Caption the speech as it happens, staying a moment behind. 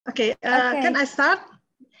Okay, can I start,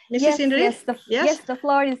 Mrs. Indri? Yes, the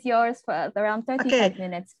floor is yours for around 35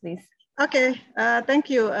 minutes, please. Okay, thank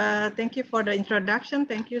you. Thank you for the introduction.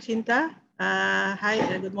 Thank you, Sinta.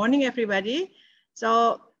 Hi, good morning, everybody.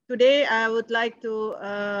 So today I would like to,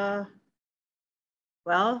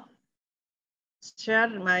 well, share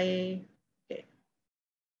my,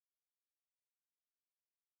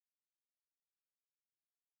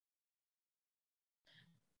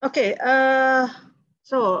 okay,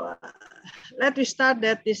 so let me start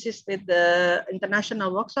that this is with the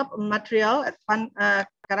international workshop on material advanced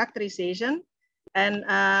characterization. And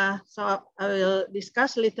so I will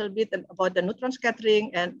discuss a little bit about the neutron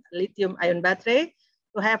scattering and lithium ion battery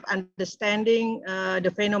to have understanding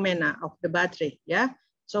the phenomena of the battery. Yeah.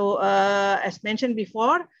 So as mentioned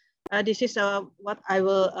before, this is what I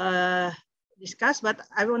will discuss, but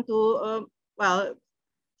I want to, well,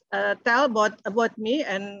 tell about me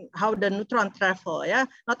and how the neutron travel. Yeah,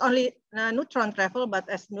 not only neutron travel, but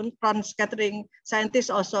as neutron scattering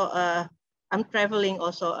scientist also, I'm traveling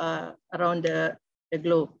also around the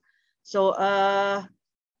globe. So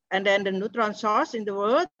and then the neutron source in the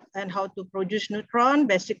world and how to produce neutron,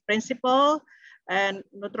 basic principle, and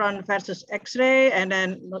neutron versus X-ray, and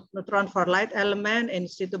then neutron for light element in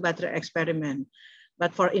situ battery experiment.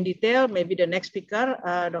 But for in detail, maybe the next speaker,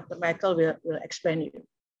 Dr. Michael will explain you.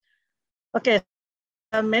 Okay,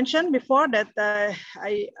 I mentioned before that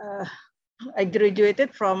I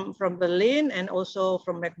graduated from Berlin and also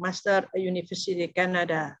from McMaster University,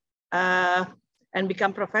 Canada, and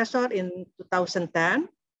become professor in 2010.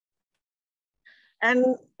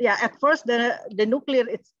 And yeah, at first the nuclear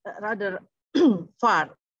it's rather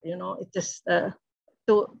far, you know, it is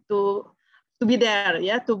to be there,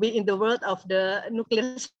 yeah, to be in the world of the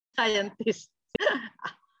nuclear scientist.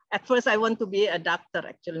 At first, I want to be a doctor,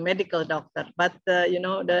 actually, medical doctor. But you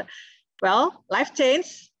know, life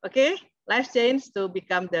changed. Okay, life changed to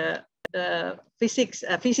become the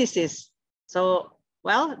physicist. So,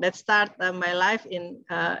 well, let's start my life in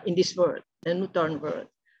this world, the neutron world.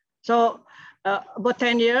 So, about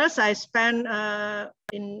 10 years I spent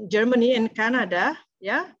in Germany and Canada.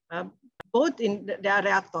 Yeah. Both in the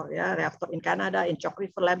reactor, yeah, reactor in Canada, in Chalk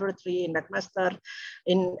River Laboratory, in McMaster,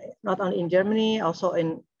 in not only in Germany, also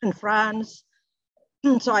in France.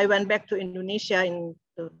 So I went back to Indonesia in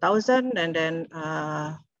 2000, and then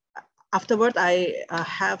afterward I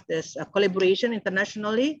have this collaboration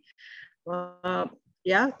internationally.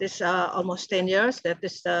 Yeah, this almost 10 years that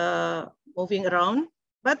is moving around,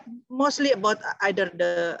 but mostly about either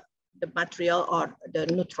the material or the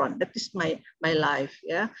neutron. That is my life.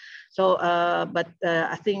 Yeah. So, but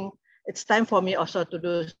I think it's time for me also to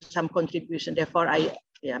do some contribution. Therefore, I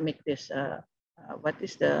make this. What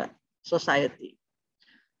is the society?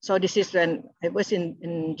 So this is when I was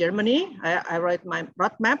in Germany. I wrote my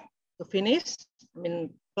roadmap to finish. I mean,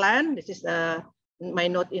 plan. This is my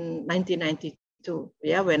note in 1992.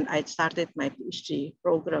 Yeah, when I started my PhD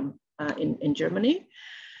program in Germany,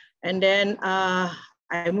 and then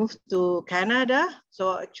I moved to Canada.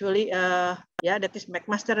 So actually, yeah, that is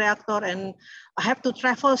McMaster reactor, and I have to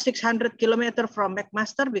travel 600 kilometers from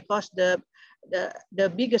McMaster because the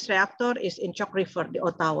biggest reactor is in Chalk River, the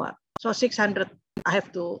Ottawa. So 600, I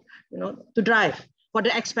have to, you know, to drive for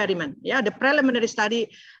the experiment. Yeah, the preliminary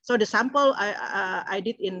study. So the sample I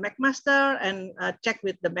did in McMaster and check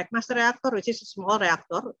with the McMaster reactor, which is a small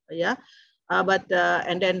reactor. Yeah. But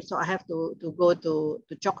and then so I have to go to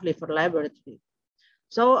Chalk River Laboratory.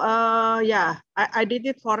 So yeah, I did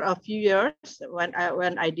it for a few years when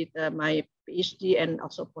I did my PhD and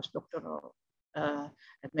also postdoctoral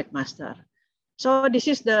at McMaster. So this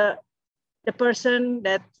is the person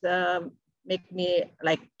that make me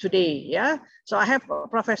like today. Yeah. So I have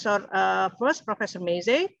Professor first Professor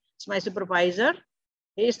Meze is my supervisor.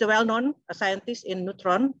 He is the well-known scientist in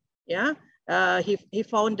neutron. Yeah. He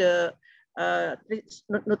found the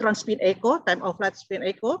neutron spin echo, time of flight spin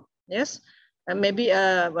echo. Yes. Maybe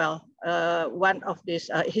one of this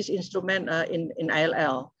his instrument in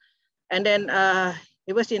ILL, and then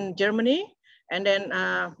he was in Germany, and then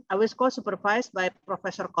I was co-supervised by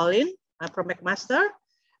Professor Colin from McMaster.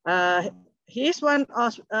 He is one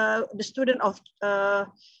of the student of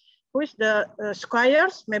who is the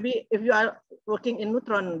Squires. Maybe if you are working in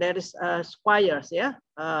neutron, there is Squires, yeah.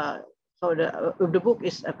 So the book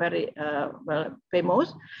is very well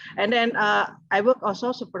famous. And then I work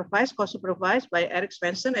also co-supervised by Eric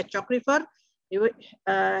Svensson at Chalk River.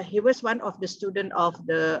 He was one of the student of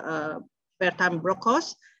the Bertram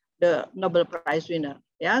Brockhaus, the Nobel Prize winner.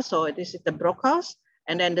 Yeah, so this is the Brockhaus,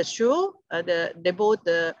 and then the Schul. They both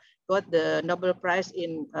got the Nobel Prize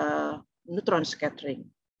in neutron scattering.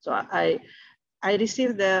 So I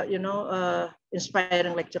received the,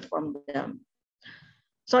 inspiring lecture from them.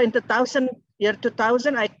 So in year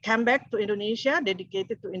 2000, I came back to Indonesia,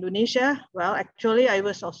 dedicated to Indonesia. Well, actually, I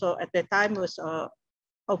was also at that time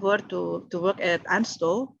over to work at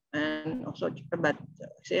ANSTO, and also, but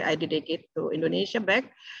say I dedicate to Indonesia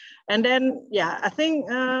back. And then, yeah, I think,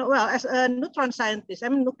 well, as a neutron scientist,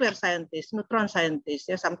 I'm a nuclear scientist, neutron scientist.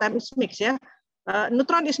 Yeah, sometimes it's mixed. Yeah,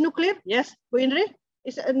 neutron is nuclear. Yes, Bu Indri,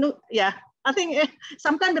 yeah. I think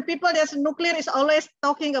sometimes the people that's nuclear is always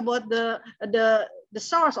talking about the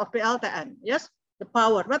source of PLTN. Yes, the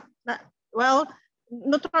power. But well,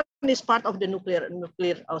 neutron is part of the nuclear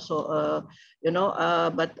also.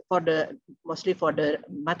 But mostly for the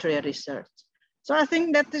material research. So I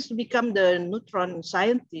think that is become the neutron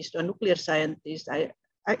scientist or nuclear scientist. I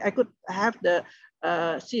could have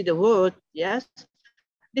see the world. Yes,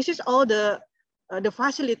 this is all the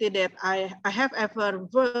facility that I have ever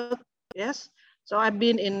worked. Yes, so I've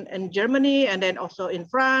been in Germany, and then also in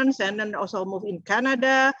France, and then also moved in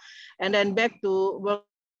Canada, and then back to work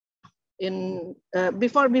in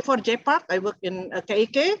before JPark. I worked in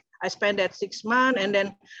KEK. I spent that 6 months, and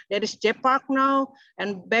then there is JPark now,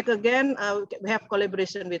 and back again. We have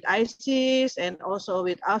collaboration with ICES and also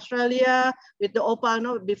with Australia, with the OPAL.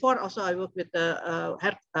 No, before also I worked with the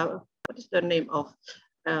what is the name of?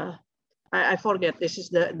 I forget. This is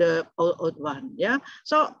the old one. Yeah.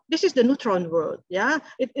 So this is the neutron world. Yeah.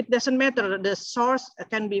 It doesn't matter. The source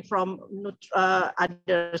can be from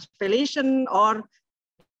other spallation or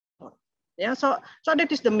yeah. So that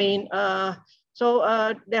is the main.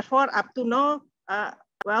 Therefore, up to now,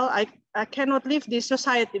 well, I cannot leave this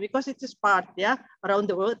society because it is part. Yeah. Around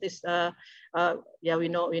the world is yeah, we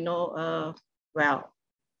know well.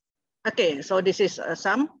 Okay. So this is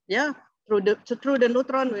some. Yeah. Through the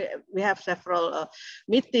neutron, we have several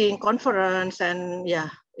meeting, conference, and yeah,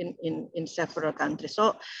 in several countries.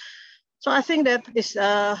 So I think that is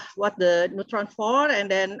what the neutron for. And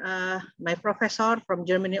then my professor from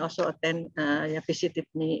Germany also visited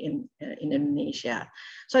me in Indonesia.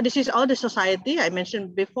 So this is all the society I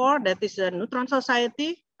mentioned before. That is a neutron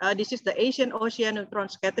society. This is the Asian Ocean Neutron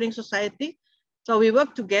Scattering Society. So we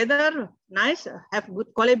work together, nice, have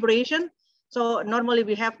good collaboration. So normally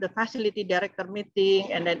we have the facility director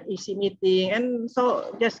meeting and then EC meeting, and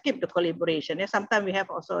so just keep the collaboration. Yeah, sometimes we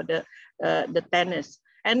have also the tennis,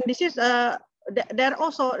 and this is there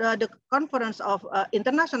also the conference of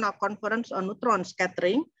international conference on neutron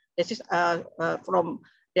scattering. This is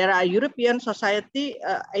there are European Society,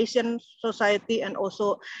 Asian Society, and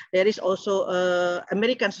also there is also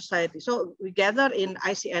American Society. So we gather in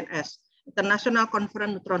ICNS, International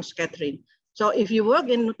Conference Neutron Scattering. So if you work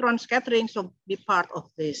in neutron scattering, so be part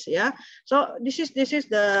of this, yeah. So this is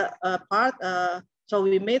the part. So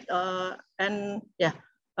we made and yeah,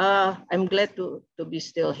 I'm glad to be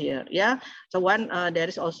still here, yeah. So there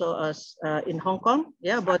is also in Hong Kong,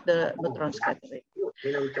 yeah, about the neutron scattering.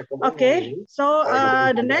 Okay, so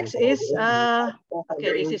the next is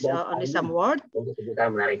okay. This is only some word. So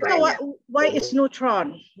why is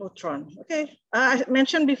neutron? Neutron. Okay, I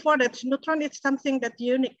mentioned before that neutron is something that's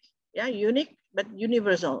unique. Yeah, unique but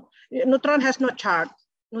universal. Neutron has no charge.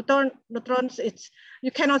 Neutrons,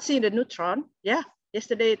 you cannot see the neutron. Yeah,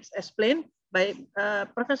 yesterday it's explained by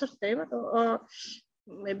Professor Stewart or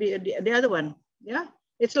maybe the other one. Yeah,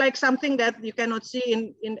 it's like something that you cannot see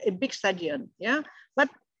in a big stadium. Yeah, but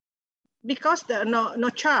because there are no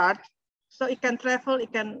charge, so it can travel.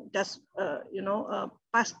 It can just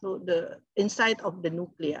pass through the inside of the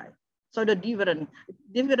nuclei. So the different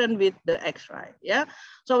with the X-ray, yeah.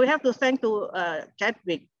 So we have to thank to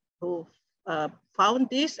Chadwick who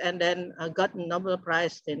found this and then got the Nobel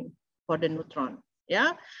Prize for the neutron,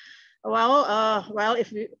 yeah. Well,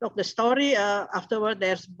 if we talk the story afterward,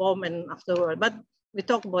 there's bomb and afterward, but we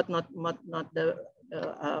talk about not the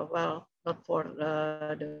not for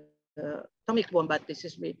the atomic bomb, but this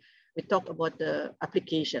is we talk about the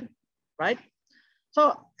application, right?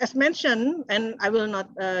 So as mentioned, and I will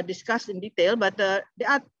not discuss in detail, but there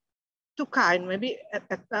are two kinds. Maybe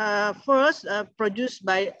first produced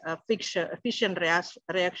by fission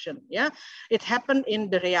reaction. Yeah, it happened in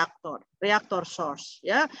the reactor source.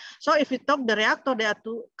 Yeah. So if we talk the reactor, there are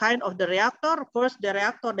two kinds of the reactor. First, the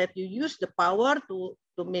reactor that you use the power to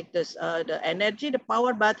make this the energy, the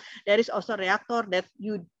power, but there is also a reactor that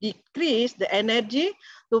you decrease the energy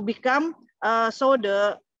to become so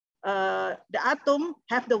the atom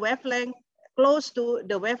have the wavelength close to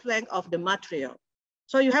the wavelength of the material.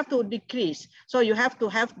 So you have to decrease. So you have to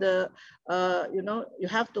have the, you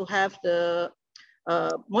have to have the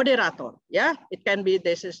moderator. Yeah, it can be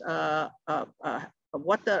this is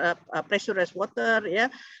water, pressurized water. Yeah.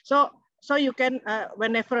 So so you can,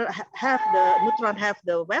 whenever have the neutron have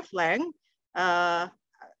the wavelength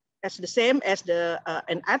as the same as the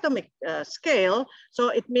an atomic scale, so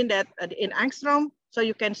it means that in angstrom, so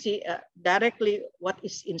you can see directly what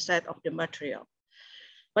is inside of the material.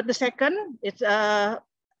 But the second, it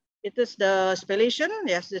is the spallation.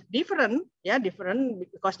 Yes, it's different. Yeah, different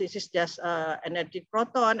because this is just energetic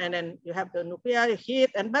proton, and then you have the nuclear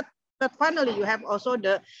heat, and but finally you have also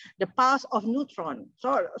the pulse of neutron.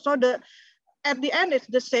 So the at the end it's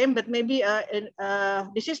the same, but maybe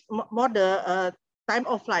this is more the time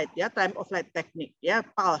of flight. Yeah, time of flight technique. Yeah,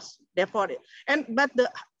 pulse. Therefore, but the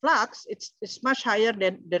flux it's much higher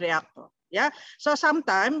than the reactor. Yeah, so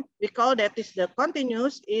sometimes we call that is the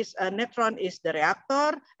continuous is a neutron is the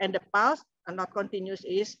reactor, and the pulse and not continuous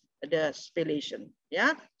is the spallation.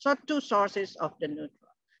 Yeah, so two sources of the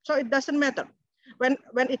neutron. So it doesn't matter when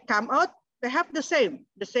it come out, they have the same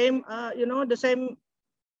you know, the same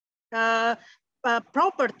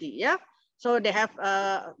property. Yeah, so they have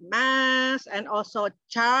mass and also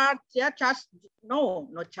charge. Yeah, charge no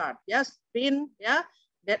charge. Yes, spin. Yeah.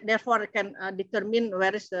 Therefore, it can determine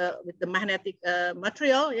where is with the magnetic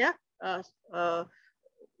material, yeah,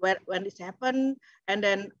 when it's happened, and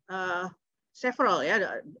then several,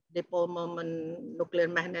 yeah, dipole moment, nuclear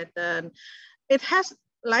magneton. It has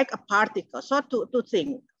like a particle. So two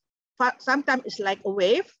things. Sometimes it's like a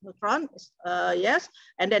wave, neutron, yes,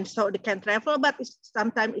 and then so they can travel, but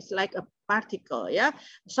sometimes it's like a particle, yeah.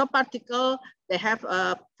 So particle, they have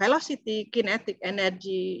a velocity, kinetic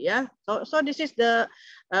energy, yeah. So this is the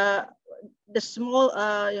small,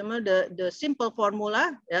 you know, the simple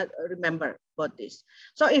formula. Yeah, remember about this.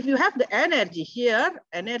 So if you have the energy here,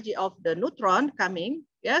 energy of the neutron coming,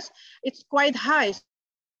 yes, it's quite high.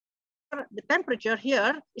 The temperature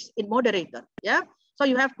here is in moderator, yeah. So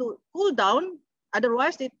you have to cool down,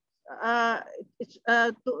 otherwise it's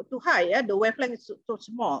too high. Yeah, the wavelength is too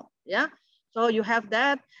small. Yeah, so you have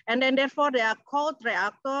that, and then therefore they are cold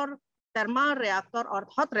reactor, thermal reactor, or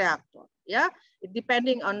hot reactor. Yeah,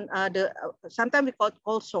 depending on sometimes we call it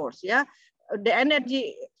cold source. Yeah, the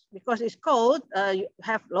energy because it's cold, you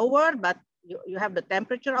have lower, but you have the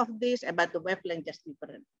temperature of this, but the wavelength just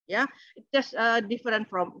different. Yeah, it's just different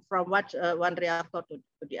from what one reactor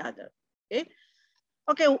to the other. Okay.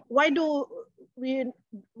 Okay, why do we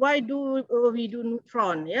do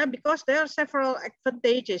neutron? Yeah, because there are several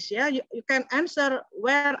advantages. Yeah, you can answer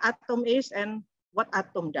where atom is and what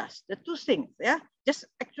atom does. The two things. Yeah, just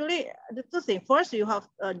actually the two things. First, you have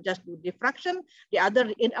just do diffraction. The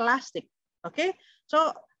other inelastic. Okay,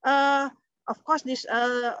 so of course this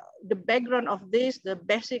the background of this, the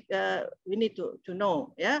basic we need to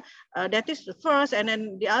know. Yeah, that is the first, and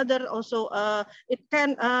then the other also it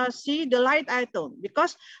can see the light atom,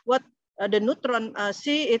 because what the neutron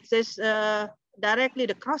see, it is directly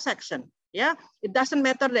the cross section. Yeah, it doesn't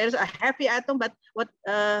matter there is a heavy atom, but what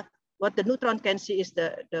the neutron can see is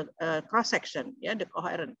the cross section. Yeah, the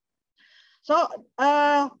coherent. So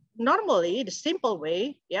normally the simple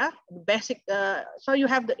way, yeah, basic. So you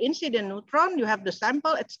have the incident neutron, you have the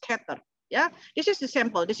sample, it's scattered. Yeah, this is the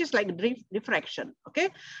sample. This is like diffraction. Okay,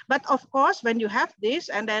 but of course when you have this,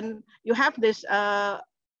 and then you have this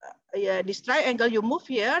this triangle, you move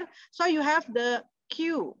here, so you have the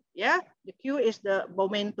Q. Yeah, the Q is the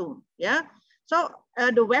momentum. Yeah, so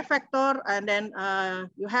the wave vector, and then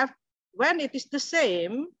you have when it is the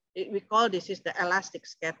same, we call this is the elastic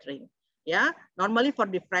scattering. Yeah, normally for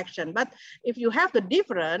diffraction, but if you have the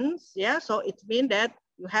difference, yeah, so it means that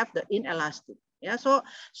you have the inelastic. Yeah, so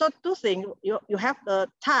two things, you have the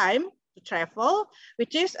time to travel,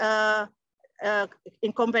 which is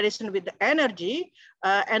in comparison with the energy,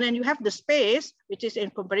 and then you have the space, which is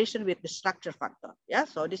in comparison with the structure factor. Yeah,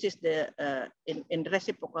 so this is the in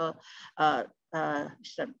reciprocal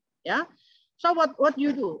system. Yeah. So what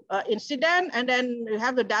you do, incident, and then you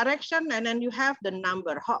have the direction, and then you have the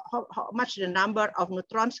number, how much the number of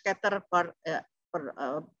neutrons scattered per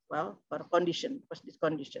condition, this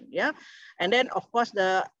condition, yeah. And then of course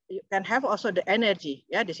you can have also the energy,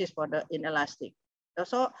 yeah. This is for the inelastic.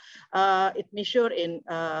 So it measure in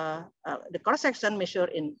the cross section measure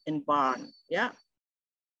in barn, yeah.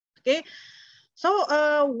 Okay,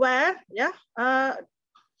 so where, yeah,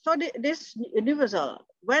 so this universal.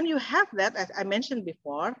 When you have that, as I mentioned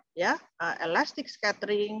before, yeah, elastic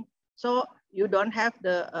scattering, so you don't have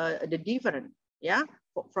the difference, yeah,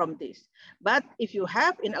 from this. But if you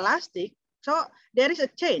have inelastic, so there is a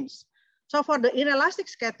change. So for the inelastic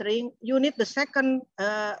scattering, you need the second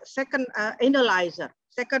analyzer.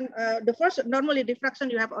 The first normally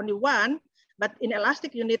diffraction you have only one, but in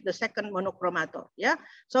elastic you need the second monochromator, yeah.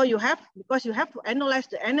 So you have, because you have to analyze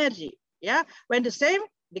the energy, yeah. When the same,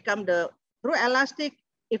 become the true elastic.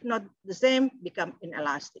 If not the same, become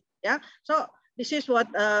inelastic. Yeah. So this is what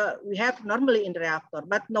we have normally in the reactor.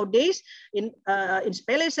 But nowadays in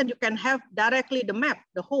spallation, you can have directly the map,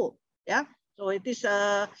 the whole. Yeah. So it is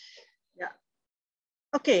yeah.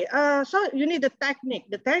 Okay. So you need the technique.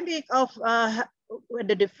 The technique of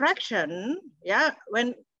the diffraction. Yeah.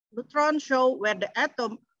 When neutrons show where the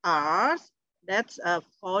atoms are, that's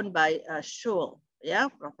found by Schul. Yeah,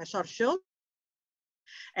 Professor Schul.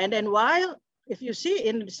 And then while if you see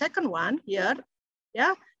in the second one here,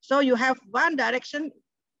 yeah, so you have one direction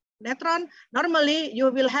neutron. Normally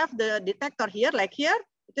you will have the detector here, like here,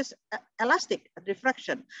 it is elastic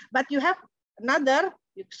diffraction. But you have another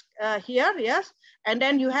here, yes, and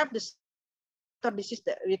then you have this. This is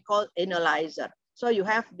the we call analyzer. So you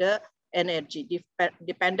have the energy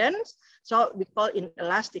dependence. So we call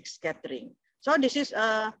inelastic scattering. So this is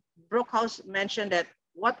Brockhaus mentioned that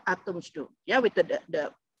what atoms do, yeah, with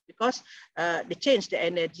the because they change the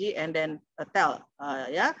energy and then tell,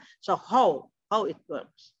 yeah. So how it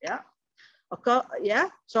works, yeah. Okay, yeah.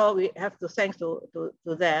 So we have to thank to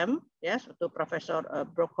them, yes, to Professor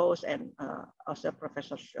Brockhaus and also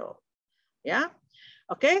Professor Shaw, yeah.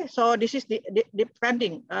 Okay, so this is the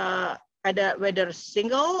depending whether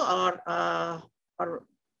single or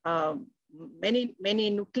many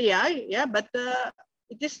nuclei, yeah. But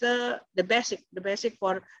it is the basic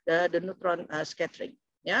for the neutron scattering,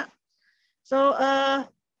 yeah. So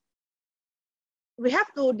we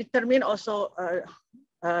have to determine also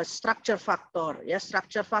structure factor. Yes,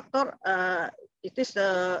 structure factor. It is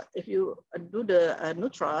if you do the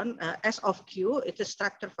neutron S of Q, it is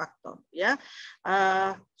structure factor. Yeah.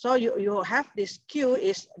 So you have this Q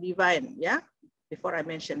is divine. Yeah. Before I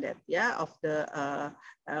mentioned that. Yeah. Of the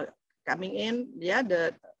coming in. Yeah.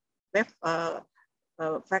 The wave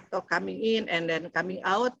factor coming in and then coming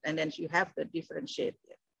out, and then you have the differentiate.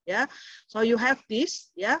 Yeah. So you have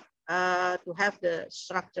this. Yeah. To have the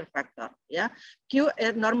structure factor, yeah. Q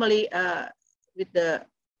normally with the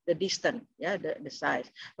distance, yeah, the size.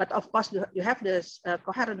 But of course, you have this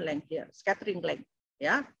coherent length here, scattering length,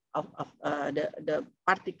 yeah, of the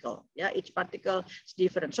particle, yeah. Each particle is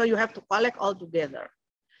different, so you have to collect all together.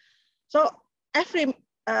 So every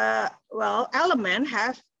element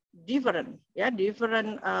has different, yeah,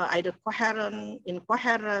 different either coherent,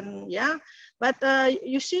 incoherent, yeah. But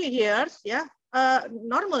you see here, yeah.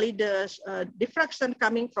 Normally the diffraction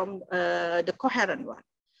coming from the coherent one.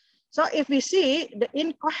 So if we see the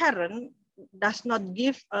incoherent does not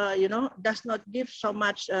give, does not give so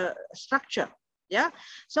much structure. Yeah.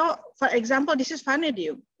 So for example, this is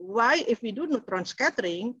vanadium. Why, if we do neutron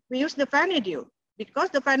scattering, we use the vanadium? Because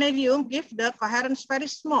the vanadium gives the coherence very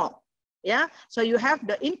small. Yeah. So you have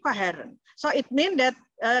the incoherent. So it means that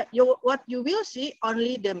what you will see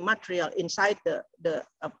only the material inside the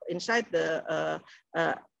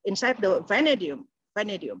vanadium.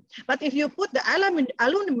 But if you put the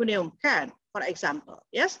aluminum can, for example,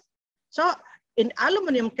 yes. So in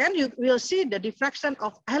aluminum can you will see the diffraction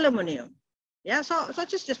of aluminum. Yeah. So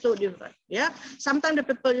it's just so different. Yeah. Sometimes the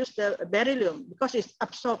people use the beryllium because it's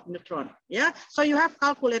absorbed neutron. Yeah. So you have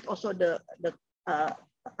calculate also the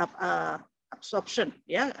absorption,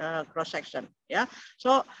 yeah, cross section, yeah.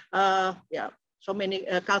 So yeah, so many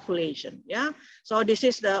calculation, yeah. So this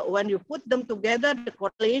is the when you put them together, the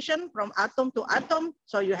correlation from atom to atom.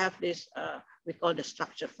 So you have this we call the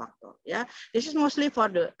structure factor, yeah. This is mostly for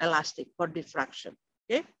the elastic, for diffraction.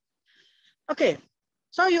 Okay. Okay.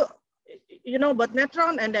 So you know about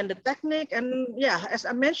neutron and then the technique, and yeah, as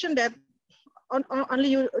I mentioned that only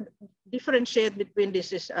you differentiate between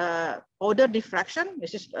this is powder diffraction,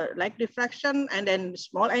 this is light diffraction, and then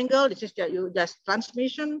small angle, this is just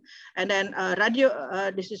transmission, and then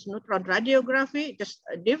this is neutron radiography, just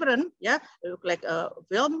different, yeah, look like a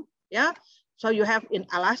film, yeah. So you have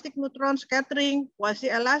inelastic neutron scattering,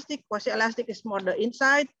 quasi-elastic is more the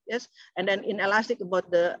inside, yes, and then inelastic about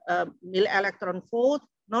the milli-electron volt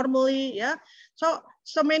normally, yeah. So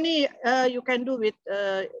many you can do with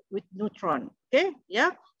neutron. Okay,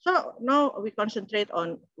 yeah. So now we concentrate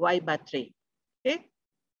on Y battery. Okay.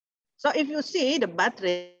 So if you see the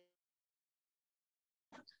battery,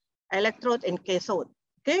 electrode and cathode.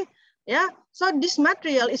 Okay. Yeah. So this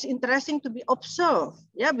material is interesting to be observed.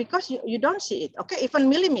 Yeah, because you don't see it. Okay, even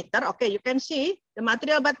millimeter. Okay, you can see the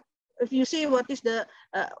material, but if you see what is the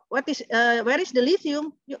where is the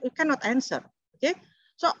lithium, you cannot answer. Okay.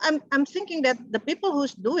 So I'm thinking that the people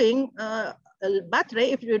who's doing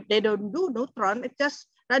battery, if they don't do neutron, it's just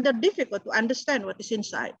rather difficult to understand what is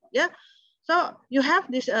inside. Yeah. So you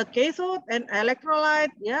have this cathode and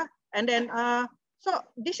electrolyte. Yeah. And then So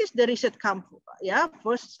this is the research camp. Yeah,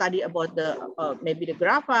 first study about the maybe the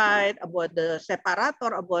graphite, about the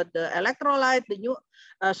separator, about the electrolyte, the new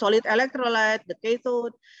solid electrolyte, the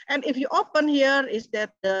cathode. And if you open here, is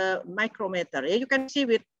that the micrometer? Yeah, you can see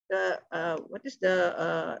with what is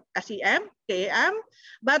the SEM, KM,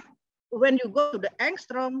 but when you go to the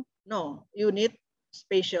angstrom, no, you need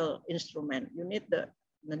spatial instrument. You need the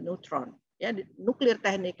neutron. Yeah, the nuclear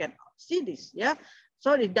technique can see this. Yeah,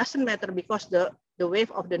 so it doesn't matter because the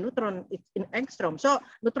wave of the neutron is in angstrom. So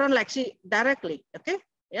neutron like see directly. Okay,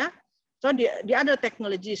 yeah. So the other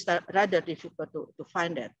technology is rather difficult to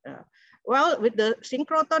find that. Well, with the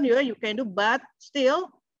synchrotron, yeah, you can do, but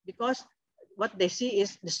still because what they see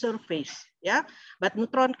is the surface, yeah. But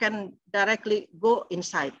neutron can directly go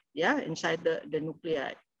inside, yeah, inside the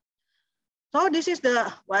nuclei. So this is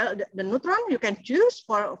the, well, the neutron you can choose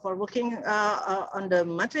for working on the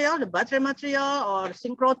material, the battery material or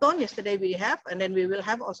synchrotron. Yesterday we have, and then we will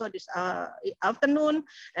have also this afternoon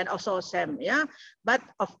and also SEM, yeah. But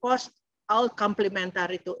of course, all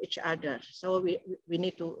complementary to each other. So we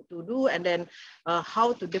need to do, and then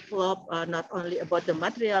how to develop not only about the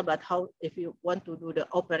material, but how if you want to do the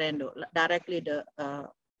operando, directly the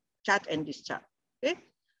charge and discharge, okay.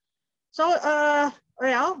 So,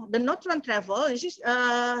 well, the neutron travel, this is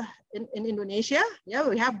in Indonesia. Yeah,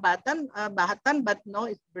 we have Bahatan, but no,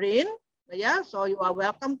 it's BRIN. Yeah, so you are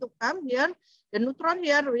welcome to come here. The neutron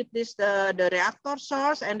here with this the reactor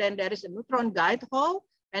source, and then there is a neutron guide hole,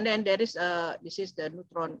 and then there is this is the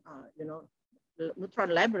neutron, you know, the neutron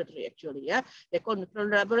laboratory actually. Yeah, they call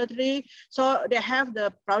neutron laboratory. So they have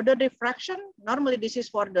the powder diffraction. Normally, this is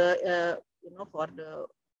for the you know, for the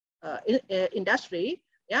industry.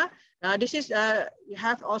 Yeah, this is you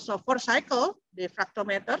have also 4-cycle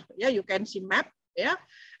diffractometer. Yeah, you can see map. Yeah,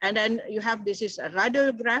 and then you have this is a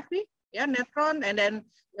radiography. Yeah, neutron, and then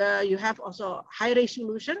you have also high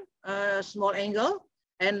resolution, small angle,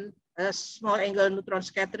 and small angle neutron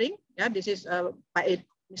scattering. Yeah, this is by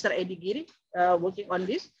Mr. Evvy Kartini working on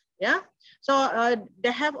this. Yeah, so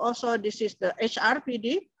they have also this is the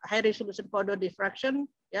HRPD, high resolution powder diffraction.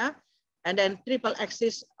 Yeah, and then triple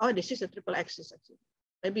axis. Oh, this is a triple axis actually.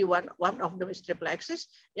 Maybe one of them is triple axis.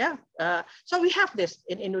 Yeah. So we have this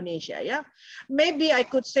in Indonesia. Yeah. Maybe I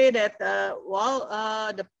could say that well,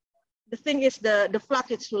 the thing is the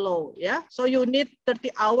flux is low. Yeah. So you need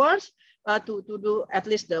 30 hours to do at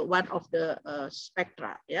least the one of the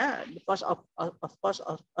spectra. Yeah. Because of course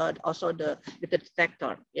of also the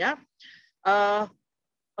detector. Yeah.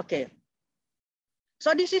 Okay.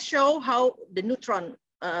 So this is show how the neutron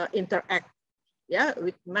interact. Yeah,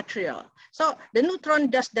 with material. So the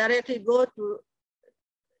neutron just directly go to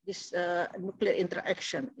this nuclear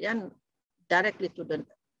interaction, yeah, directly to the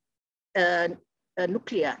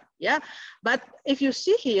nuclear, yeah. But if you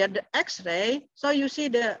see here the X-ray, so you see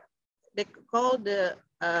they call the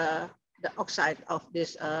oxide of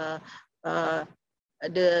this what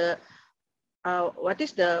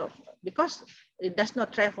is the, because it does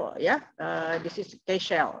not travel, yeah. This is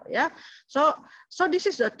K-shell, yeah. So this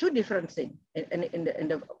is two different things in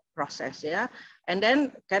the process, yeah. And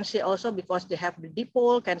then can see also because they have the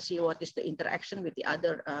dipole, can see what is the interaction with the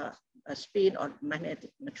other spin or magnetic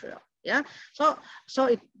material, yeah. So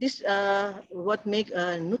this what make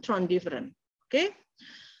a neutron different, okay.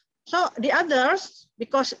 So the others,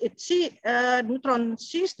 because it neutron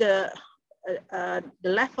sees the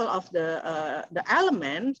level of the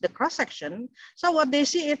element, the cross section. So what they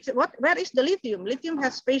see is where is the lithium? Lithium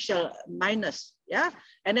has spatial minus, yeah.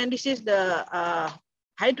 And then this is the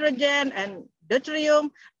hydrogen and deuterium.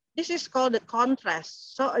 This is called the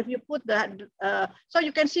contrast. So if you put that, so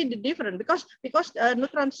you can see the difference because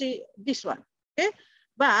neutron see this one, okay.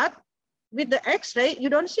 But with the X-ray, you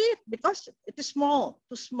don't see it because it is small,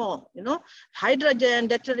 too small. You know, hydrogen,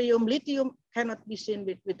 deuterium, lithium cannot be seen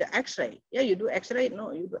with the X-ray. Yeah, you do X-ray,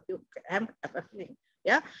 no, you have everything.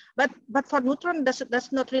 Yeah, but for neutron,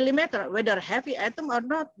 does not really matter whether heavy atom or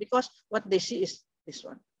not because what they see is this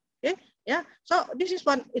one. Okay, yeah. So this is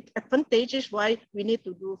one advantages why we need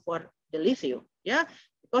to do for the lithium. Yeah,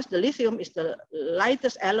 because the lithium is the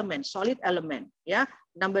lightest element, solid element. Yeah.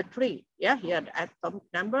 Number 3, yeah, here the atom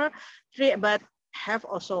number 3, but have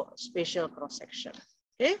also spatial cross section.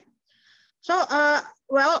 Okay, so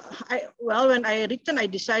well, when I written, I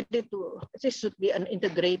decided this should be an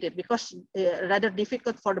integrated because rather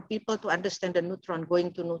difficult for the people to understand the neutron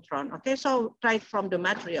going to neutron. Okay, so try from the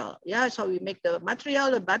material. Yeah, so we make the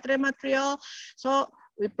material, the battery material. So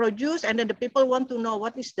we produce, and then the people want to know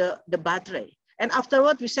what is the battery. And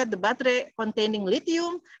afterward, we said the battery containing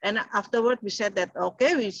lithium. And afterward, we said that,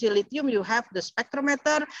 okay, we see lithium, you have the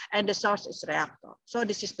spectrometer and the source is reactor. So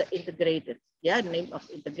this is the integrated, name of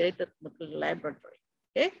integrated nuclear laboratory,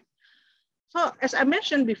 okay? So as I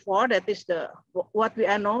mentioned before, that is what we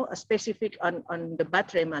know specific on the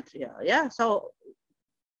battery material, So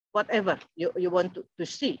whatever you want to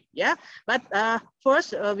see, But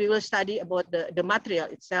first, we will study about the material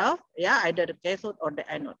itself, either the cathode or the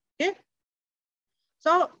anode, okay?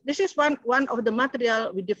 So this is one of the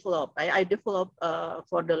material we developed. I developed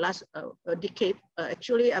for the last decade.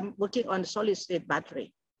 Actually, I'm working on solid state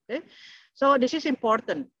battery, okay? So this is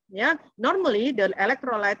important, Normally, the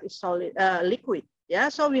electrolyte is solid, liquid,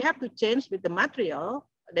 So we have to change with the material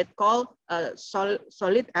that called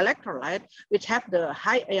solid electrolyte, which have the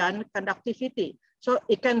high ionic conductivity. So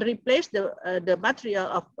it can replace the material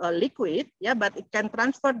of liquid, but it can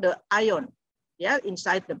transfer the ion,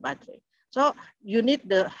 inside the battery. So you need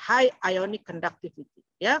the high ionic conductivity,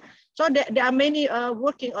 So there are many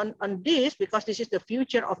working on this because this is the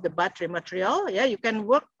future of the battery material, You can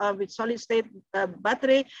work with solid state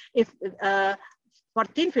battery if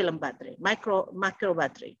 14 film battery, micro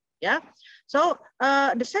battery, So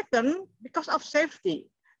the second, because of safety,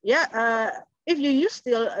 if you use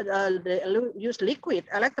still use liquid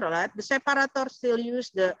electrolyte, the separator still use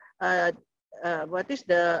the what is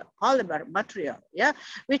the polymer material,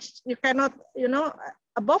 which you cannot,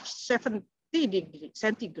 above 70 degrees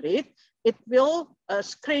centigrade, it will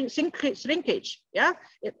shrinkage,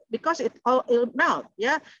 because it will melt,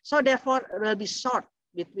 So therefore, it will be short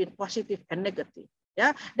between positive and negative,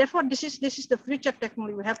 Therefore, this is the future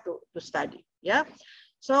technology we have to study,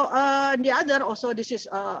 So the other also, this is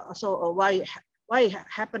also why it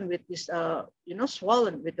happened with this,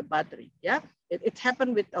 swollen with the battery, It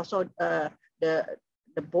happened with also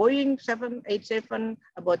the Boeing 787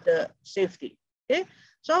 about the safety, okay?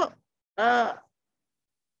 So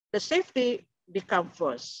the safety become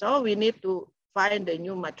first. So we need to find a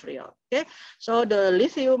new material, okay? So the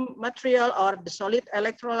lithium material or the solid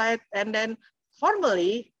electrolyte, and then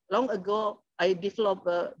formally, long ago, I developed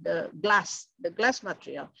the glass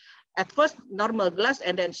material. At first, normal glass,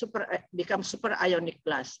 and then become super ionic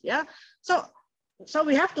glass, So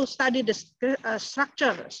we have to study the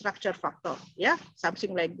structure factor,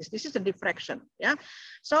 something like this. This is the diffraction,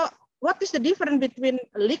 So what is the difference between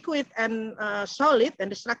liquid and solid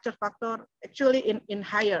and the structure factor? Actually, in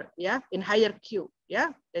higher, in higher Q,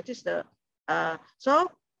 That is the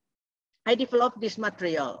so I developed this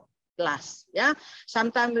material glass,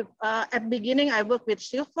 Sometimes at beginning I work with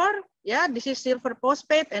silver, This is silver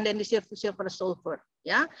phosphate, and then this is silver sulfur,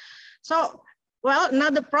 So. Well,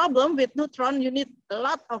 another problem with neutron, you need a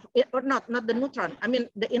lot of, or not the neutron, I mean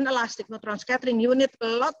the inelastic neutron scattering, you need a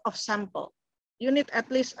lot of sample. You need at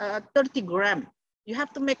least 30 grams. You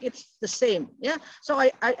have to make it the same, So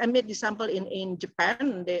I made the sample in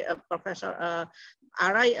Japan. The Professor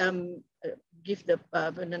Arai give the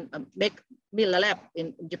make me a lab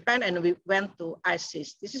in Japan, and we went to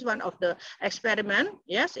ISIS. This is one of the experiment,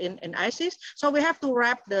 in ISIS. So we have to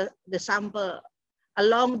wrap the sample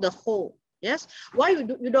along the hole. Yes. Why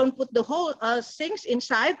you don't put the whole things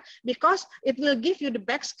inside? Because it will give you the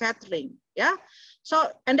backscattering. So,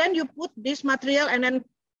 and then you put this material, and then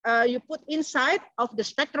you put inside of the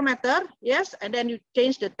spectrometer. Yes. And then you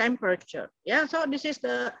change the temperature. So this is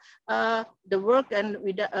the work, and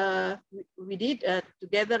we did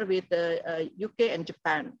together with the UK and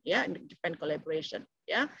Japan. In the Japan collaboration.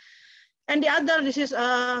 And the other, this is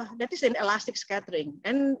that is an elastic scattering,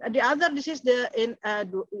 and the other, this is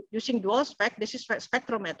using dual spec. This is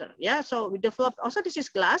spectrometer. So we developed also, this is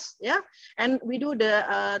glass. And we do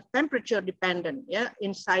the temperature dependent.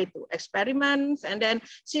 Inside to experiments, and then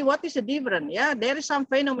see what is the difference. There is some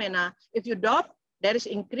phenomena. If you dot, there is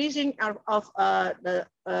increasing of the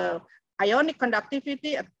ionic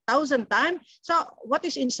conductivity 1,000 times. So what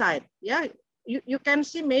is inside? You can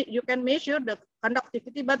see, you can measure the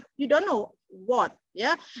conductivity, but you don't know what,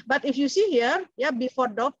 But if you see here, before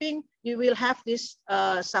doping, you will have this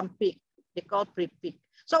some peak, they call pre-peak.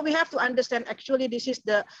 So we have to understand, actually, this is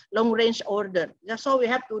the long range order. So we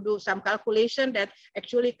have to do some calculation that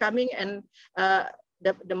actually coming, and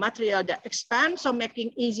the material that expands, so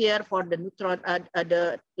making easier for the neutron,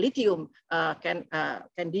 the lithium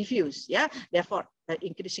can diffuse, Therefore,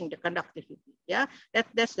 increasing the conductivity,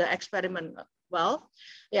 That's the experiment. Well,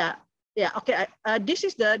 okay. This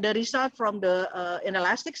is the result from the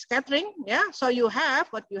inelastic scattering. So you have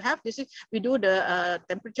what you have. This is, we do the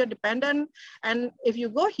temperature dependent, and if you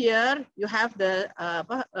go here, you have the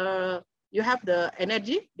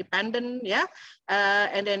energy dependent.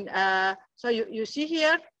 And then so you see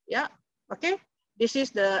here, okay. This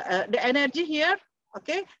is the energy here.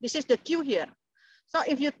 Okay, this is the Q here. So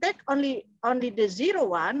if you take only the 0,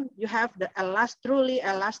 1, you have the truly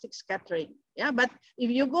elastic scattering. Yeah, but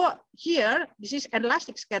if you go here, this is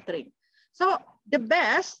elastic scattering. So the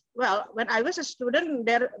best, well, when I was a student,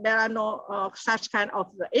 there are no such kind of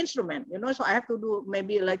instrument, you know. So I have to do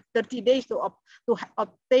maybe like 30 days to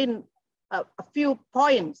obtain a few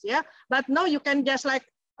points. Yeah, but now you can just like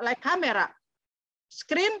camera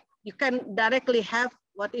screen, you can directly have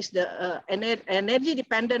what is the energy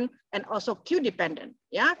dependent and also Q dependent.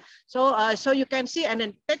 Yeah, so so you can see and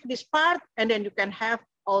then take this part and then you can have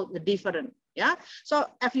all the different. Yeah,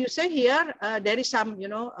 so if you say here, there is some,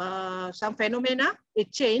 you know, some phenomena,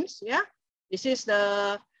 it changed. Yeah, this is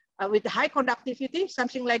the with high conductivity,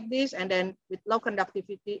 something like this, and then with low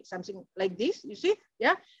conductivity, something like this. You see,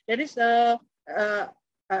 yeah, there is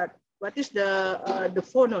what is the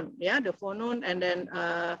phonon? Yeah, the phonon, and then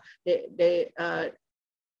they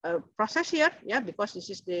process here, yeah, because this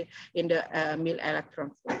is the in the mill electron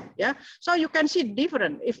flow, yeah. So you can see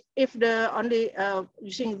different. If the only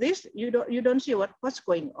using this, you don't see what's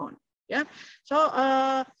going on, yeah. So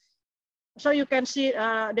so you can see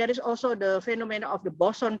there is also the phenomena of the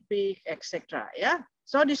boson peak, etc. Yeah.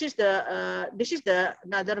 So this is the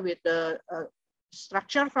another with the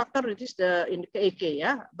structure factor. It is the in KK,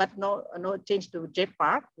 yeah, but no change to J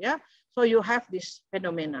part, yeah. So you have this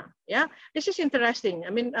phenomena, yeah. This is interesting. I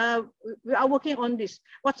mean, we are working on this.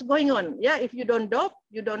 What's going on? Yeah, if you don't dope,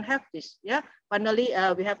 you don't have this. Yeah. Finally,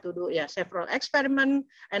 we have to do several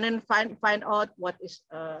experiments and then find out what is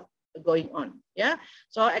going on. Yeah.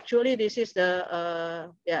 So actually, this is the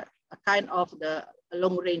a kind of the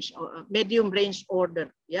long range or medium range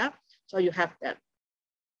order. Yeah. So you have that.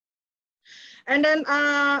 And then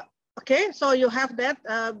okay, so you have that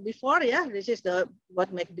before, yeah. This is the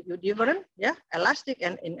what makes you different, yeah, elastic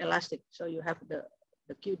and inelastic. So you have the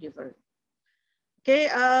Q different. Okay,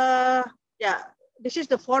 yeah, this is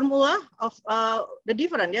the formula of the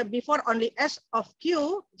different, yeah. Before only S of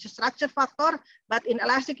Q, it's a structure factor, but in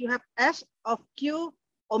elastic you have S of Q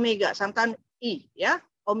omega, sometimes E, yeah.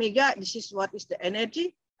 Omega, this is what is the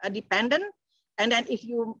energy dependent, and then if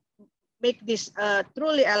you make this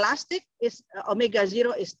truly elastic, is omega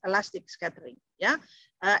 0 is elastic scattering, yeah,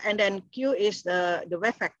 and then Q is the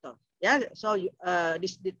wave factor, yeah. So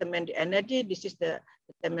this determine the energy. This is the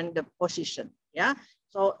determine the position, yeah.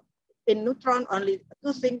 So in neutron only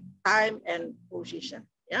two things: time and position,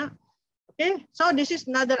 yeah. Okay, so this is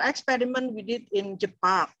another experiment we did in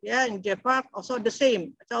Japan. Yeah, in Japan also the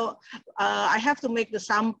same. So I have to make the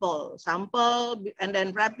sample, and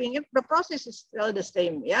then wrapping it. The process is still the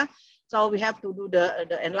same. Yeah, so we have to do the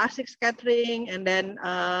elastic scattering, and then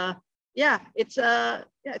yeah, it's a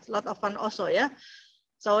lot of fun also. Yeah,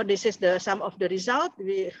 so this is the some of the result.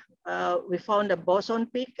 We found the boson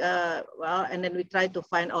peak. Well, and then we try to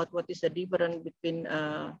find out what is the difference between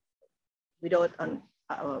without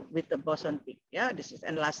with the boson peak. Yeah, this is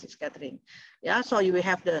elastic scattering. Yeah, so you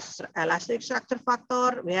have the elastic structure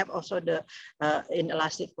factor. We have also the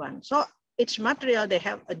inelastic one. So each material they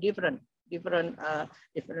have a different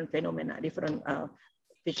phenomena, different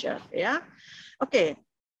feature. Yeah. Okay.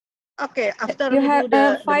 Okay. After you we have, do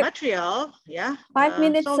the material, yeah. 5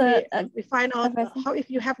 minutes. So we find out how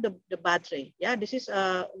if you have the battery. Yeah. This is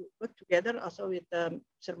work together also with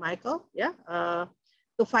Sir Michael. Yeah.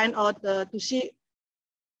 To find out to see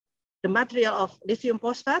the material of lithium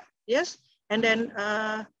phosphate, yes, and then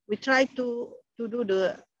we try to do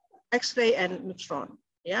the X-ray and neutron,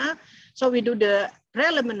 yeah. So we do the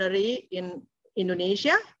preliminary in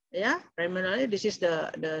Indonesia, yeah. Preliminary, this is the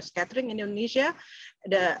scattering in Indonesia,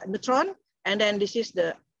 the neutron, and then this is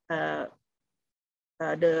the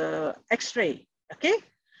X-ray, okay.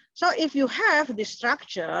 So if you have the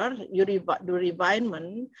structure, you do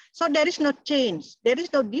refinement, so there is no change, there is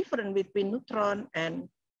no difference between neutron and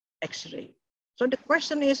X-ray. So the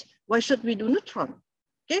question is, why should we do neutron?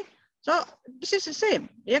 Okay, so this is the same,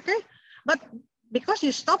 okay? But because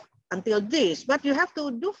you stop until this, but you have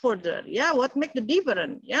to do further, yeah? What make the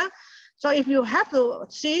difference, yeah? So if you have to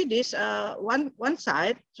see this one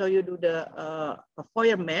side, so you do the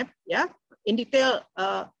Fourier map, yeah? In detail,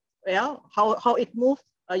 well, how it moves,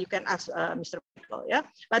 you can ask Mr. Michael, yeah?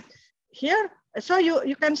 But here, so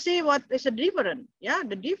you can see what is the difference, yeah?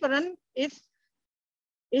 The difference is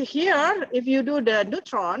here, if you do the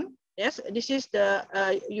neutron, yes, this is the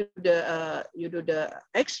you do the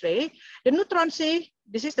X-ray. The neutron, see,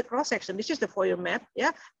 this is the cross section. This is the Fourier map,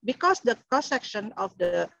 yeah. Because the cross section of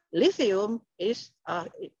the lithium is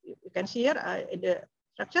you can see here in the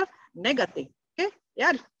structure negative. Okay,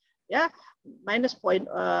 yeah, yeah, minus point,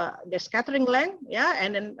 the scattering length, yeah,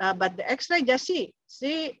 and then, but the X-ray just see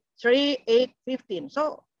 3, 8, 15.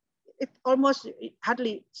 So it's almost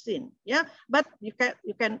hardly seen, yeah, but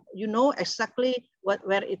you know exactly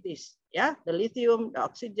where it is, yeah, the lithium, the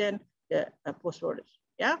oxygen, the phosphorus,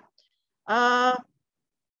 yeah.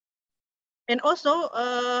 And also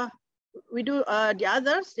we do the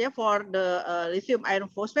others, yeah, for the lithium iron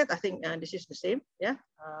phosphate. I think this is the same, yeah.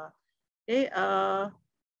 Okay,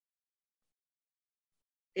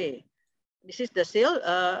 okay. This is the seal,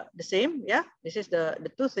 the same, yeah. This is the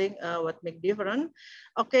two thing what make different.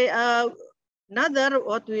 Okay, another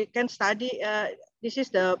what we can study. This is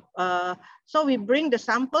the so we bring the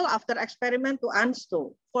sample after experiment to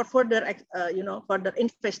ANSTO for further further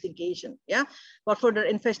investigation, yeah. For further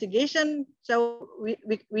investigation, so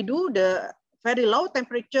we do the very low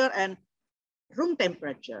temperature and room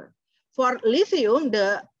temperature. For lithium,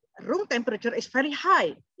 the room temperature is very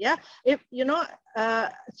high, yeah. If you know,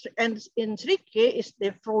 and in 3K is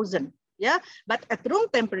the frozen, yeah. But at room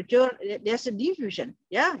temperature, there's a diffusion,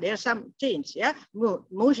 yeah. There's some change, yeah,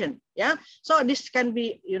 motion, yeah. So this can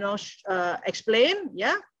be, you know, explained,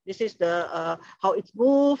 yeah. This is the how it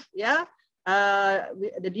moves, yeah.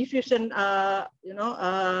 The diffusion, you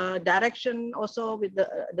know, direction also with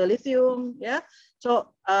the lithium, yeah.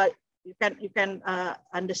 So you can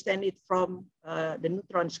understand it from the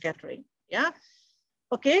neutron scattering, yeah.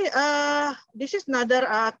 Okay, this is another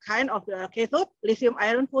kind of cathode, lithium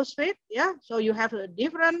iron phosphate, yeah. So you have a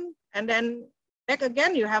different, and then back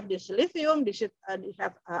again you have this lithium. This is you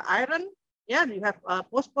have iron, yeah. You have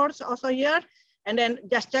phosphorus also here, and then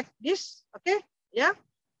just check this, okay, yeah.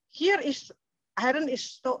 Here is iron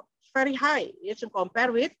is so very high. It's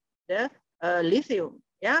compared with the lithium,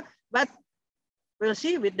 yeah. But we'll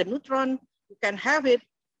see with the neutron, you can have it,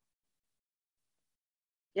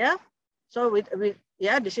 yeah. So with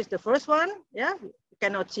yeah, this is the first one, yeah. You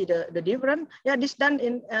cannot see the difference, yeah. This done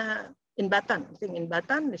in Batam, I think in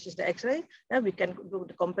Batam. This is the X-ray, yeah. We can do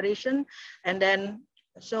the comparison, and then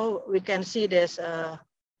so we can see this to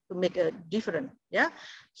make a difference, yeah.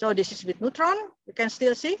 So this is with neutron, you can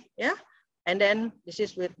still see, yeah. And then this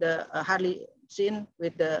is with the hardly seen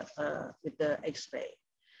with the X-ray.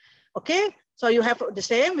 Okay, so you have the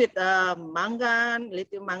same with mangan,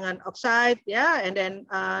 lithium mangan oxide, yeah, and then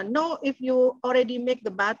know if you already make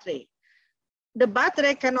the battery. The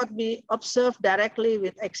battery cannot be observed directly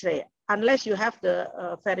with X-ray unless you have the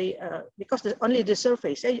very, because only the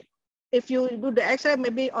surface. If you do the X-ray,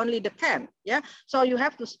 maybe only the can, yeah. So you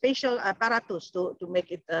have to special apparatus to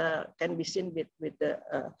make it can be seen with the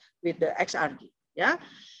XRG, yeah.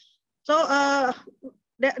 So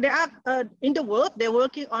they are in the world, they're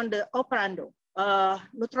working on the operando,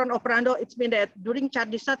 neutron operando. It means that during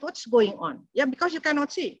charge discharge, what's going on? Yeah, because you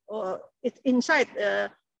cannot see. It's inside,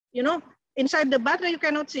 you know, inside the battery you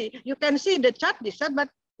cannot see. You can see the charge discharge, but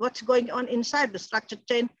what's going on inside the structure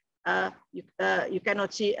chain, you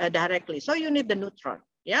cannot see directly. So you need the neutron.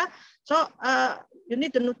 Yeah. So you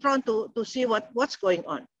need the neutron to see what's going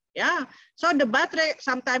on. Yeah. So the battery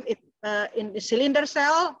sometimes it in the cylinder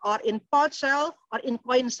cell or in pod cell or in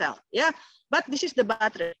coin cell. Yeah. But this is the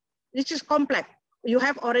battery. This is complex. You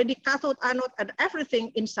have already cathode, anode, and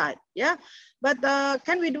everything inside. Yeah. But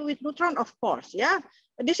can we do with neutron? Of course. Yeah.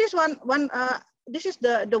 This is one. This is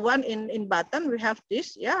the one in Batam. We have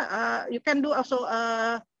this. Yeah. You can do also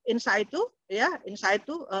in situ. Yeah. In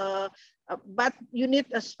situ. But you need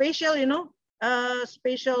a spatial, you know,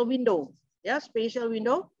 spatial window. Yeah. Spatial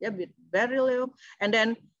window. Yeah. With beryllium, and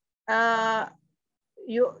then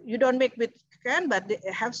you don't make with can, but they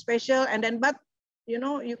have spatial, and then but you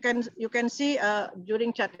know you can see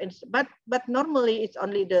during chat, but normally it's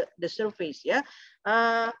only the surface. Yeah.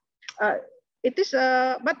 It is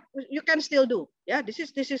but you can still do. Yeah. This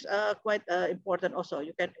is quite important also.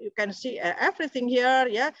 You can see everything here.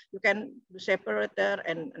 Yeah. You can do separator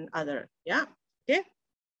and other. Yeah. Okay.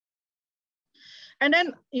 And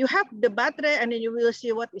then you have the battery, and then you will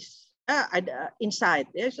see what is inside.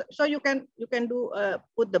 Yes. So you can do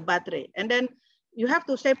put the battery, and then you have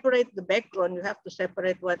to separate the background. You have to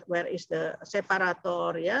separate where is the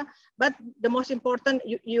separator. Yeah. But the most important,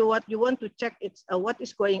 what you want to check it's what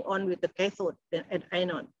is going on with the cathode and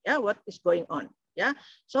anode. Yeah. What is going on? Yeah.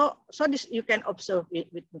 So this you can observe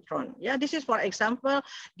it with neutron. Yeah. This is for example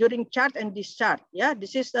during charge and discharge. Yeah.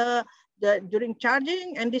 This is the during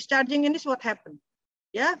charging and discharging, and this is what happened.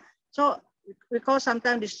 Yeah. So we call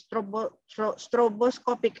sometimes this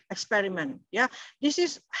stroboscopic experiment. Yeah. This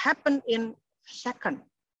is happened in second.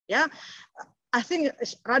 Yeah. I think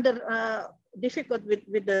it's rather difficult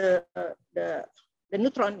with the the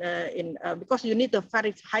neutron because you need a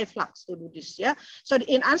very high flux to do this. Yeah. So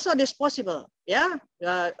in answer, this possible. Yeah.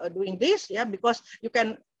 Doing this. Yeah. Because you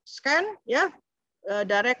can scan. Yeah.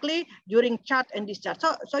 Directly during charge and discharge.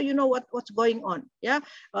 So you know what's going on. Yeah.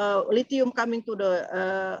 Lithium coming to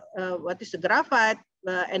the what is the graphite.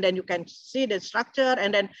 And then you can see the structure, and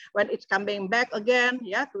then when it's coming back again,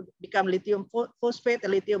 yeah, to become lithium phosphate,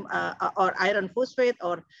 lithium or iron phosphate,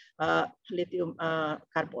 or lithium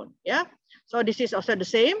carbon, yeah. So this is also the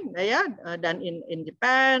same, yeah, done in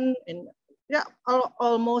Japan, yeah,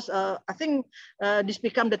 almost. I think this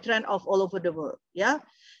become the trend of all over the world, yeah.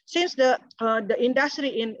 Since the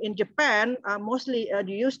industry in Japan mostly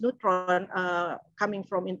use neutron coming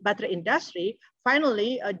from battery industry,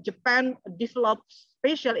 finally Japan developed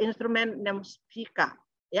special instrument named SPICA,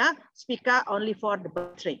 yeah, SPICA only for the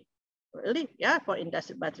battery, really, yeah, for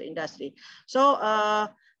industry, battery industry. So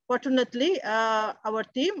fortunately, our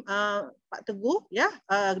team, Pak Teguh, yeah,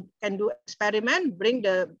 can do experiment, bring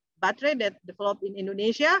the battery that developed in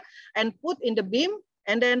Indonesia and put in the beam,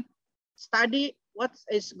 and then study what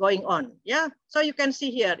is going on. Yeah, so you can see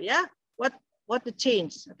here, yeah, what the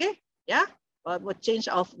change, okay, yeah, what change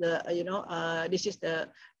of the this is the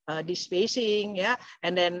despacing, yeah,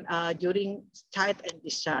 and then during charge and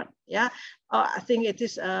discharge, yeah. I think it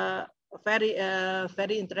is very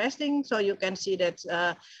very interesting. So you can see that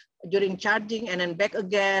during charging and then back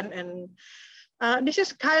again, and this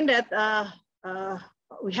is kind that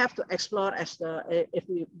we have to explore as if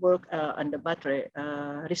we work on the battery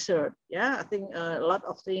research. Yeah, I think a lot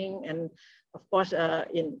of things, and of course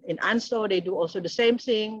in ANSO they do also the same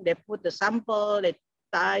thing. They put the sample, they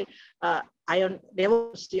tie ion. They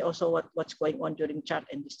will see also what's going on during charge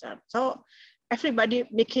and discharge. So everybody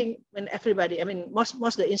making, when everybody, I mean most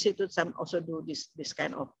the institutes some also do this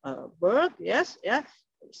kind of work. Yes, yeah,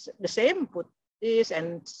 it's the same. Put this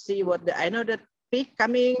and see what the anode peak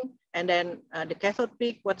coming, and then the cathode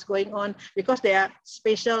peak, what's going on, because they are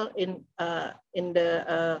spatial in what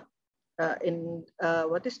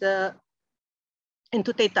is the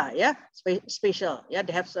into theta, yeah, spatial, yeah,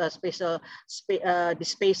 they have spatial the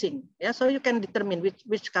spacing, yeah, so you can determine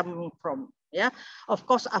which coming from, yeah. Of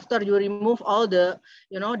course, after you remove all the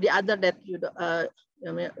the other that you the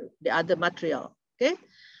other material, okay.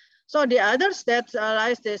 So the others that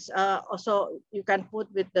lies this also you can put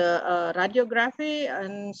with the radiography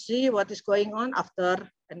and see what is going on after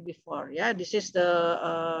and before. Yeah, this is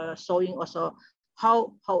the showing also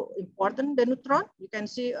how important the neutron. You can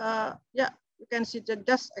see yeah, you can see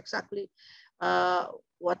just exactly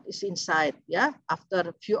what is inside. Yeah, after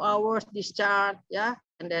a few hours discharge. Yeah,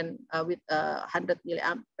 and then with 100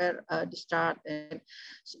 milliampere discharge, and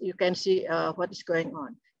you can see what is going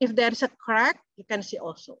on. If there is a crack, you can see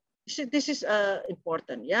also. This is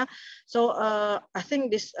important, yeah. So I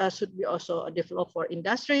think this should be also developed for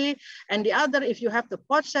industry. And the other, if you have the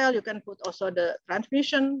pot cell, you can put also the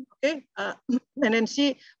transmission, okay, and then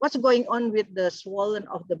see what's going on with the swollen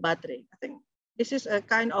of the battery. I think this is a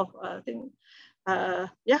kind of thing.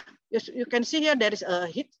 Yeah, you can see here there is a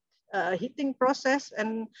heating process,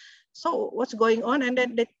 and so what's going on, and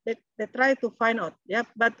then they try to find out. Yeah,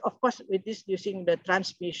 but of course with this using the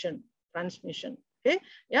transmission. Okay,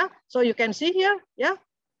 yeah, so you can see here, yeah,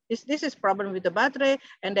 this is problem with the battery,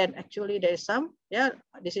 and then actually there is some, yeah,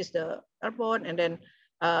 this is the carbon, and then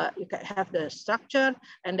you can have the structure,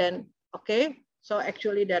 and then okay, so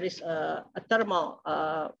actually there is a thermal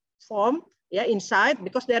form, yeah, inside,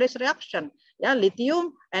 because there is reaction, yeah,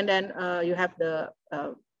 lithium, and then you have the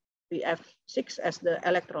BF6 as the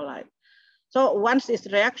electrolyte. So once this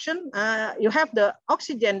reaction, you have the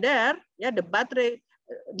oxygen there, yeah, the battery,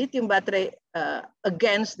 lithium battery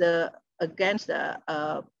against the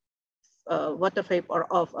water vapor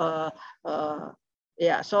of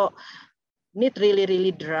yeah, so need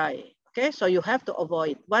really dry. Okay, so you have to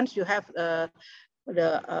avoid, once you have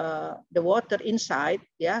the water inside,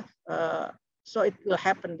 yeah, so it will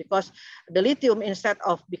happen because the lithium, instead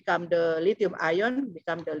of become the lithium ion,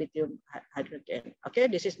 become the lithium hydrogen. Okay,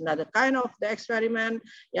 this is another kind of the experiment.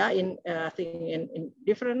 Yeah, in thing in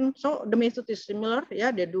different. So the method is similar.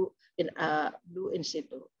 Yeah, they do in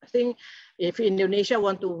situ. I think if Indonesia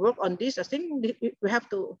want to work on this, I think we have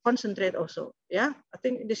to concentrate also. Yeah, I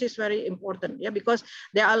think this is very important. Yeah, because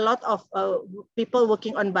there are a lot of people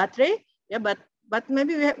working on battery. Yeah, but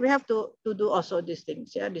maybe we have to do also these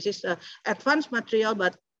things. Yeah, this is advanced material,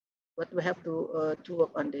 but we have to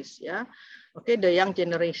work on this. Yeah, okay, the young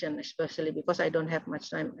generation especially, because I don't have much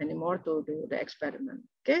time anymore to do the experiment.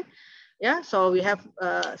 Okay, yeah, so we have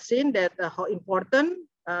seen that how important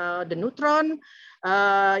the Neutron,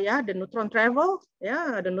 the Neutron travel,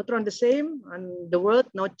 the Neutron the same, and the world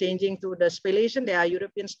not changing to the spallation. There are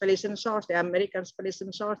European spallation source, there are American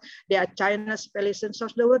spallation source, there are China spallation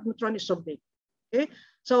source. The world Neutron is so big. Okay,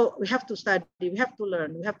 so we have to study, we have to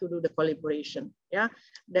learn, we have to do the collaboration. Yeah,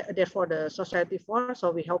 therefore the society for.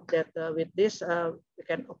 So we hope that with this we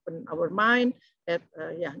can open our mind that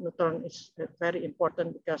Neutron is very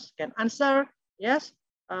important because it can answer yes.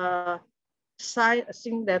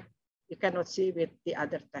 Thing that you cannot see with the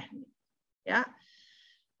other technique. Yeah.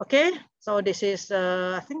 Okay. So this is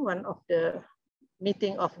I think one of the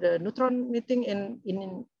meeting of the Neutron meeting in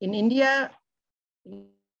India,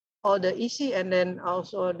 all the EC and then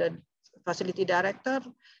also the facility director.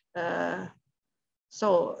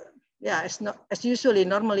 So yeah, it's not as usually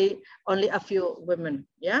normally only a few women.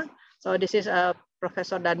 Yeah. So this is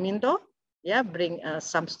Professor Darminto. Yeah, bring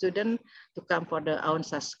some students to come for the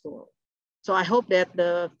AUNSA school. So I hope that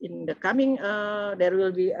in the coming, there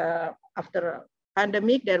will be, after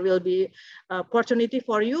pandemic, there will be opportunity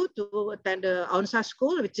for you to attend the AUNSA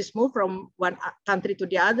school, which is moved from one country to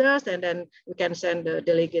the others, and then you can send the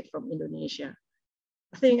delegate from Indonesia.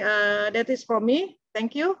 I think that is for me.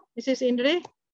 Thank you. This is Indri.